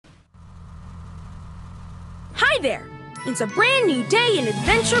Hi there! It's a brand new day in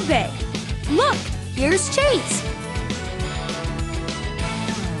Adventure Bay. Look, here's Chase.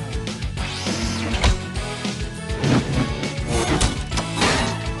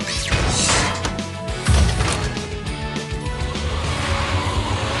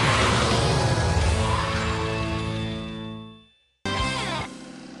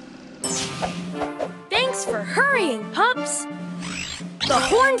 Thanks for hurrying, pups. The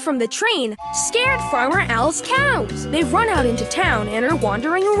horn from the train scared Farmer Al's cows. They've run out into town and are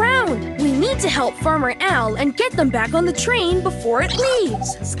wandering around. We need to help Farmer Al and get them back on the train before it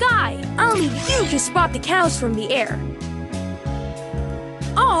leaves. Sky, I'll leave you to spot the cows from the air.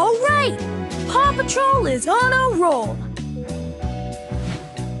 All right! Paw Patrol is on a roll.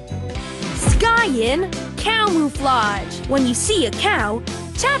 Sky in camouflage. When you see a cow,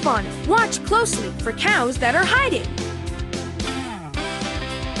 tap on it. Watch closely for cows that are hiding.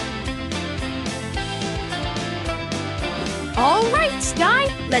 All right, Sky,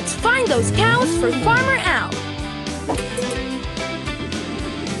 let's find those cows for Farmer Al.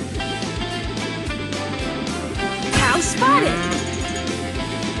 Cow spotted.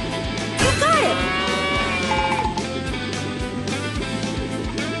 You got it.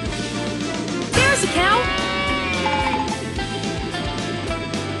 There's a cow.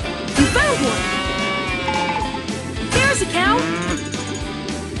 You found one. There's a cow.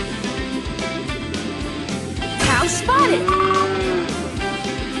 Cow spotted.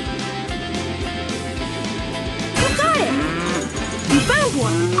 You found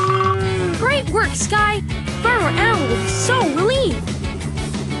one! Great work, Sky! Farmer Al will be so relieved!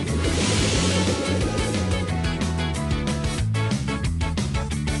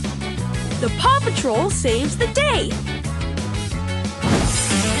 The Paw Patrol saves the day!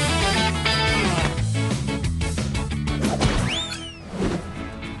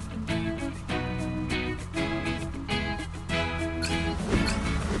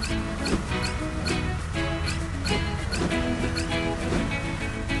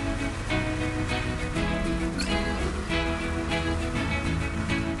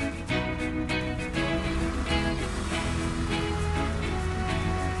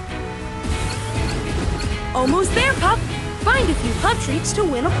 Almost there, pup! Find a few pup treats to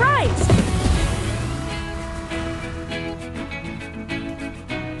win a prize!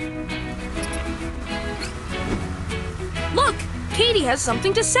 Look! Katie has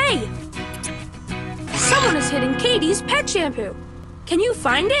something to say! Someone is hiding Katie's pet shampoo! Can you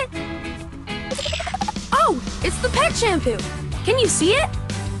find it? Oh! It's the pet shampoo! Can you see it?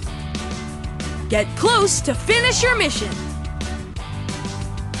 Get close to finish your mission!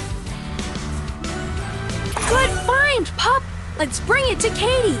 Good find, pup! Let's bring it to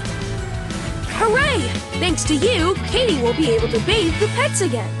Katie! Hooray! Thanks to you, Katie will be able to bathe the pets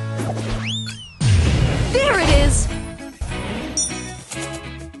again. There it is!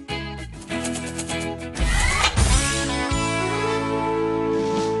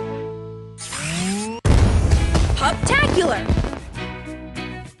 Puptacular!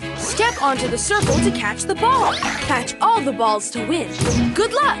 Step onto the circle to catch the ball. Catch all the balls to win.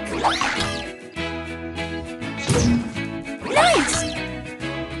 Good luck! Nice!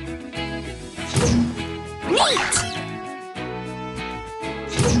 Neat!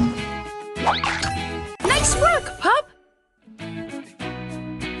 Nice work, pup!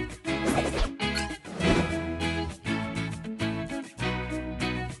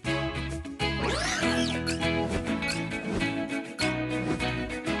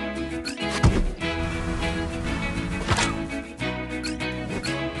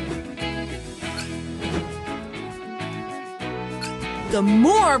 The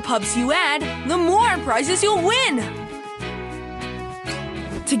more pups you add, the more prizes you'll win!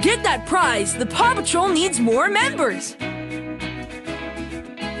 To get that prize, the Paw Patrol needs more members!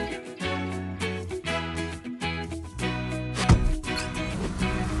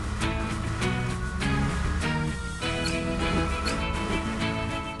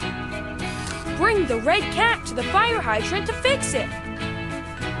 Bring the red cat to the fire hydrant to fix it!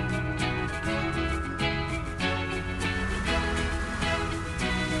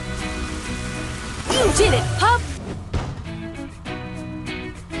 You did it, pup!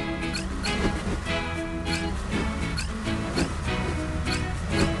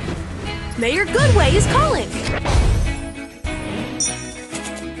 Mayor Goodway is calling!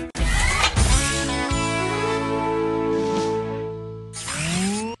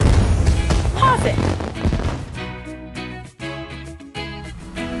 Poffit!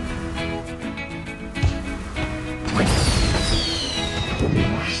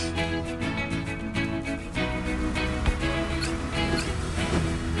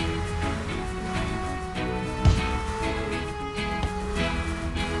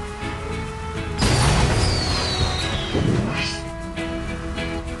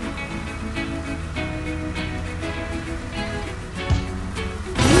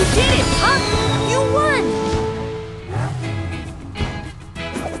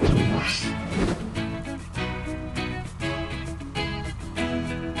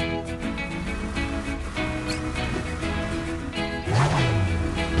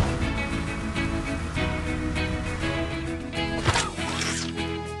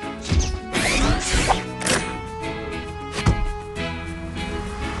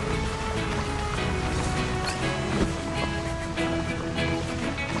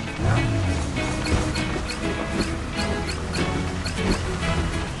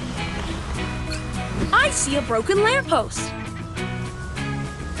 see a broken lamppost.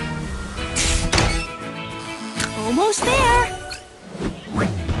 Almost there.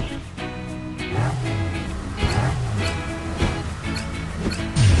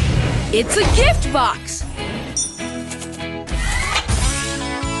 It's a gift box.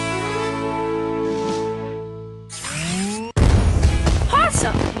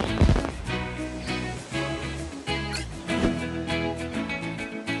 Awesome.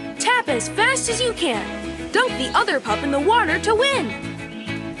 Tap as fast as you can. Dunk the other pup in the water to win.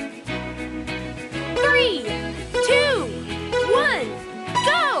 3, 2, 1,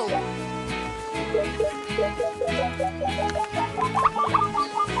 go!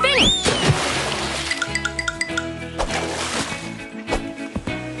 Finish!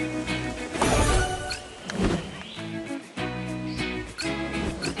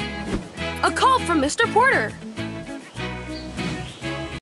 A call from Mr. Porter.